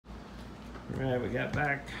Right, we got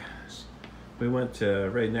back. We went to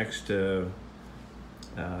right next to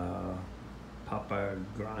Papa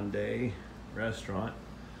Grande restaurant.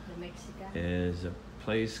 The Mexican is a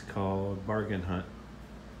place called Bargain Hunt.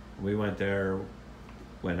 We went there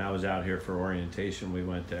when I was out here for orientation. We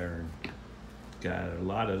went there and got a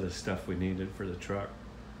lot of the stuff we needed for the truck.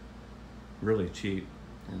 Really cheap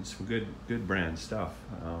and some good brand stuff.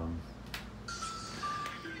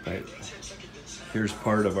 But here's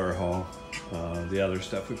part of our haul. The other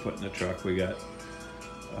stuff we put in the truck. We got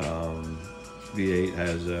V8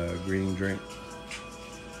 has a green drink.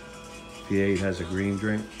 V8 has a green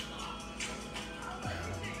drink.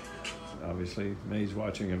 Obviously, May's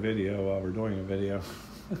watching a video while we're doing a video.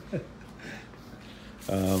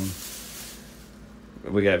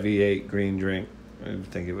 We got V8 green drink. I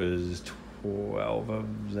think it was 12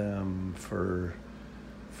 of them for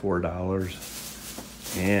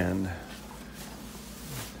 $4. And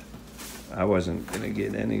I wasn't going to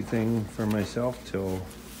get anything for myself till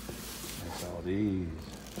I saw these.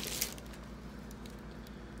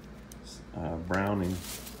 Browning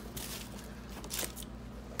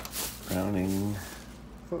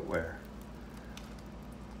footwear.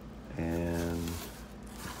 And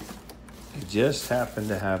it just happened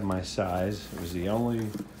to have my size. It was the only,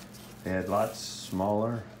 they had lots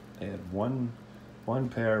smaller. They had one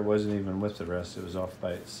pair, it wasn't even with the rest, it was off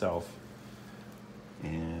by itself.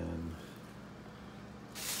 And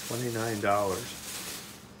 $29.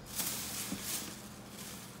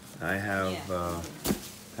 I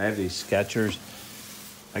have these Skechers.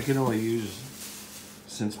 I can only use,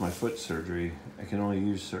 since my foot surgery, I can only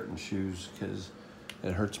use certain shoes because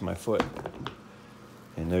it hurts my foot.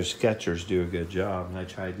 And those Skechers do a good job. And I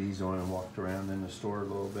tried these on and walked around in the store a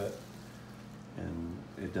little bit. And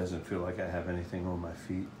it doesn't feel like I have anything on my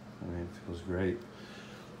feet. I mean, it feels great.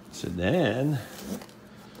 So then,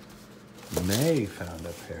 May found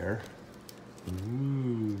a pair.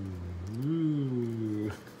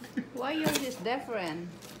 Ooh. Why yours is different?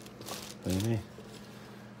 What do you mean?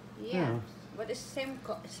 Yeah, but it's same.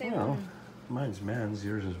 Well, mine's men's,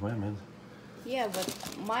 yours is women's. Yeah, but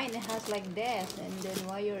mine has like this, and then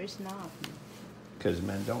why yours not? Because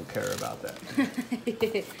men don't care about that.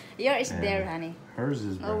 Yours is there, honey. Hers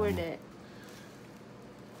is brownie. Over there.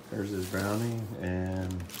 Hers is brownie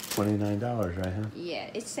and $29, right, huh? Yeah,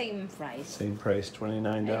 it's same price. Same price,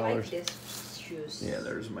 $29. I like this shoes. Yeah,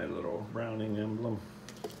 there's my little Browning emblem.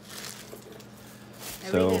 I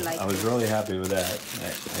So really like I was really happy with that.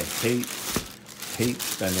 I hate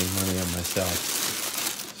spending money on myself.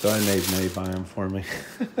 So I made May buy them for me.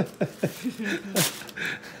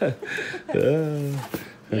 Okay,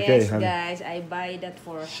 yes, honey. guys, I buy that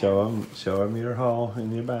for her. Show them your haul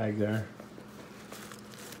in your bag there.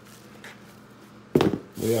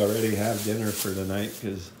 We already have dinner for tonight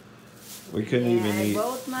because we couldn't even eat. I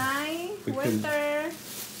bought my winter.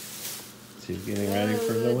 She's getting ready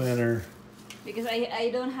for the winter. Because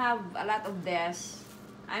I don't have a lot of this.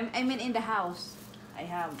 I mean in the house. I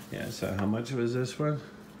have. Yeah, so how much was this one?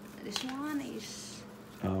 This one is...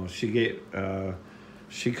 Oh, she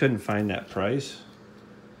couldn't find that price.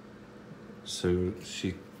 So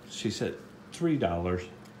she said $3.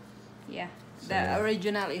 Yeah. So, the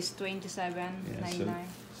original is $27.99.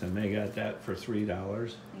 So May got that for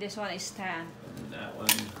 $3. This one is 10. And that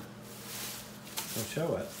one, we'll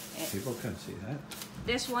show it. People can see that.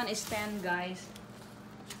 This one is 10, guys.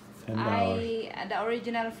 $10. The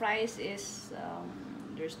original price is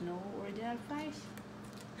there's no original price.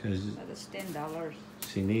 Because it's $10.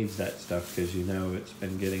 she needs that stuff because you know it's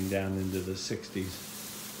been getting down into the 60s.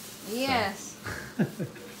 Yes.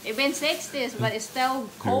 It's been 60s, but it's still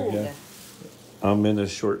cold. I'm in a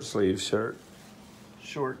short sleeve shirt.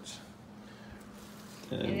 Shorts.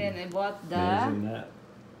 And then I bought the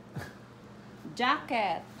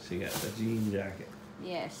jacket. She got the jean jacket.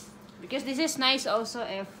 Yes. Because this is nice also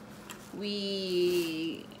if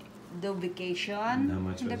we do vacation How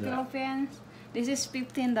much in the was that? Philippines. This is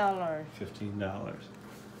 $15. $15.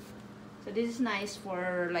 So this is nice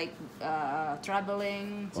for like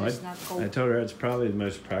traveling, so it's not cold. I told her it's probably the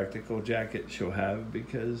most practical jacket she'll have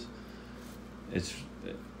because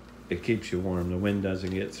it keeps you warm. The wind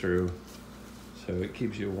doesn't get through, so it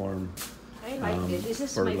keeps you warm. I like it. This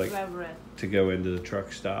is my favorite. To go into the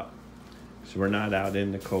truck stop. So we're not out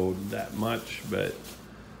in the cold that much, but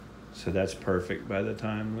so that's perfect. By the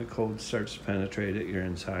time the cold starts to penetrate it, you're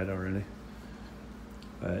inside already.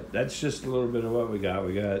 But that's just a little bit of what we got.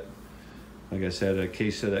 We got, like I said, a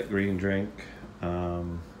case of that green drink.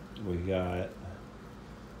 We got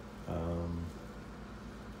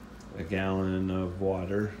a gallon of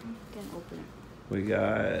water. You can open it. We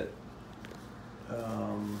got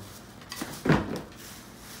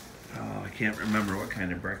can't remember what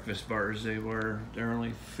kind of breakfast bars they were. They're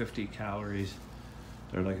only 50 calories.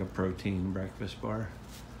 They're like a protein breakfast bar.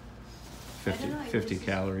 50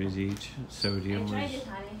 calories each. Sodium I tried was, it,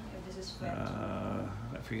 honey. If this is fresh.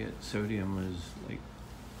 I forget, sodium was like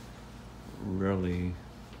really,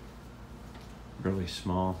 really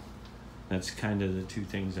small. That's kind of the two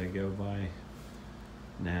things I go by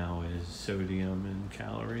now is sodium and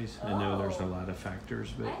calories. I know there's a lot of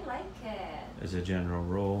factors, but I like it. as a general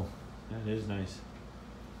rule, that is nice.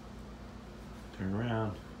 Turn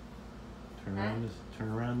around. Turn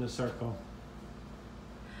around the circle.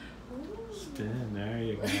 Ooh. Spin. There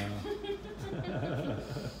you go.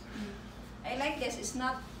 I like this. It's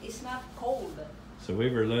not cold. So we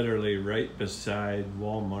were literally right beside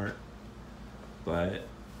Walmart, but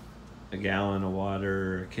a gallon of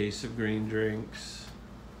water, a case of green drinks,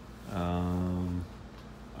 our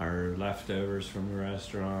leftovers from the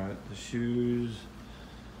restaurant, the shoes.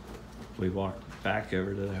 We walked back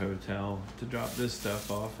over to the hotel to drop this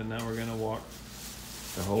stuff off, and now we're gonna walk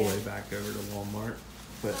the whole way back over to Walmart.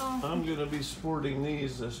 But I'm gonna be sporting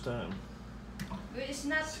these this time. But it's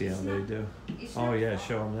not. See how they do. Oh yeah,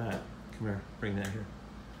 show them that. Come here, bring that here.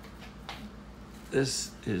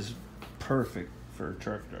 This is perfect for a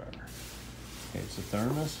truck driver. Okay, it's a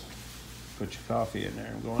thermos. Put your coffee in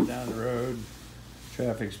there. I'm going down the road.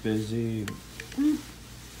 Traffic's busy. Oh, wait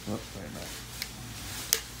a minute.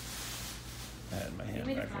 I had my hand Give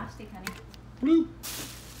me the back plastic, honey. Bloop.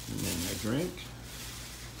 And then my drink.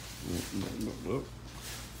 Bloop, bloop, bloop.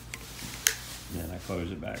 And then I close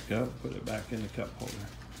it back up, put it back in the cup holder.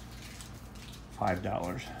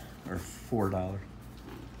 $5 or $4.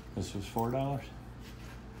 This was $4?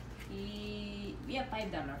 Yeah, $5.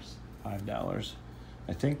 $5.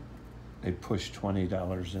 I think they push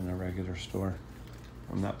 $20 in a regular store.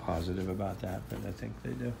 I'm not positive about that, but I think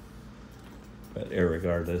they do. But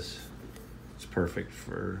irregardless, it's perfect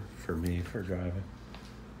for me for driving.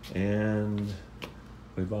 And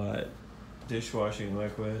we bought dishwashing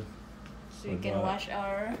liquid. So we can wash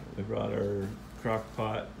our. We brought our crock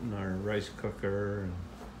pot and our rice cooker. And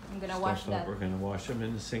I'm gonna wash that. We're gonna wash them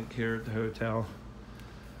in the sink here at the hotel.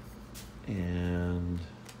 And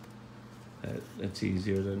that's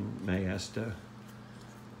easier than May has to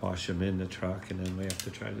wash them in the truck, and then we have to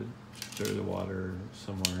try to throw the water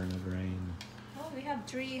somewhere in the drain. Oh, we have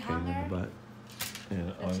 3 In the hangers. butt. Yeah,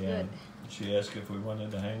 That's good. She asked if we wanted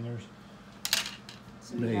the hangers.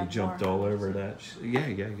 So we They have jumped more all hangers. over that.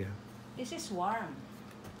 Yeah. This is warm.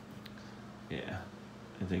 Yeah.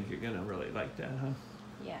 I think you're gonna really like that, huh?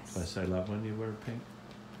 Yes. Plus, I love when you wear pink.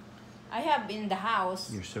 I have in the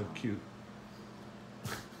house. You're so cute.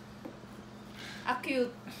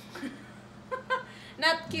 Acute.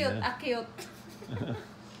 Not cute, Yeah. acute.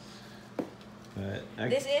 But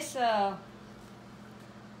This is I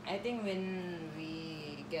think when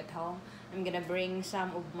we get home, I'm gonna bring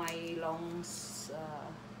some of my long sleeve.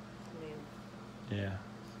 yeah.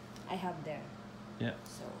 I have there. Yeah.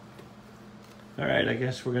 So. All right, I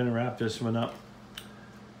guess we're gonna wrap this one up.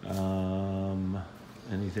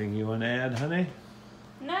 Anything you want to add, honey?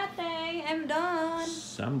 Nothing. I'm done.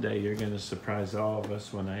 Someday you're gonna surprise all of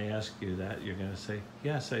us when I ask you that. You're gonna say,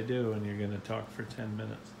 "Yes, I do," and you're gonna talk for 10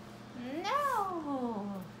 minutes.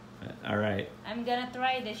 No. All right. I'm gonna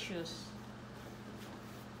try the shoes.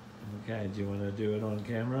 Okay. Do you want to do it on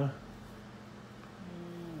camera?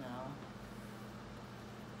 No.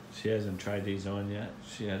 She hasn't tried these on yet.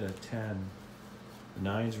 She had a 10. The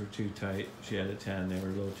 9s were too tight. She had a 10. They were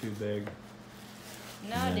a little too big.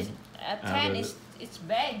 No, And this out 10 of is it's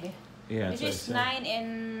big. Yeah. This that's is what I 9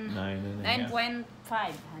 and said. 9.5. 9.5,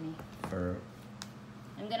 honey. For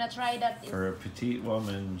I'm gonna try that. For a petite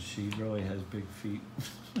woman, she really has big feet.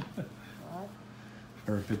 What?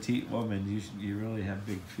 For a petite woman, you really have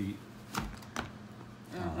big feet. Oh,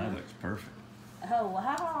 that looks perfect. Oh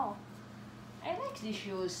wow! I like these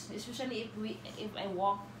shoes, especially if I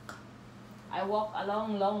walk a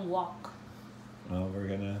long walk. Well,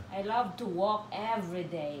 I love to walk every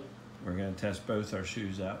day. we're gonna test both our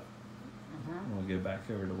shoes out. We'll get back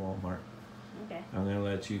over to Walmart. Okay. I'm gonna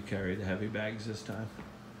let you carry the heavy bags this time.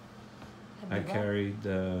 I Heavy bag? carried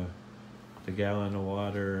the gallon of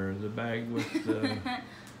water, the bag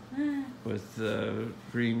with the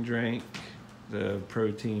green drink, the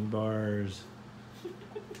protein bars.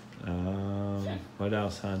 What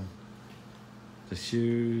else, hon? The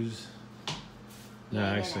shoes. No,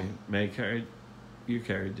 Yeah, actually, you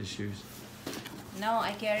carried the shoes. No,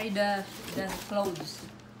 I carry the clothes.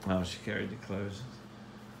 Oh, she carried the clothes.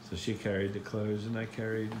 So she carried the clothes, and I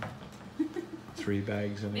carried 3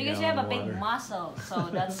 bags and a Because you gallon have a of water. big muscle, so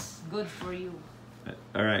that's good for you.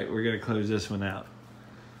 All right, we're gonna close this one out.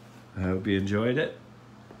 I hope you enjoyed it.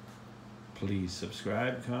 Please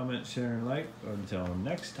subscribe, comment, share, and like. Until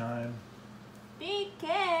next time. Take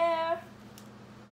care.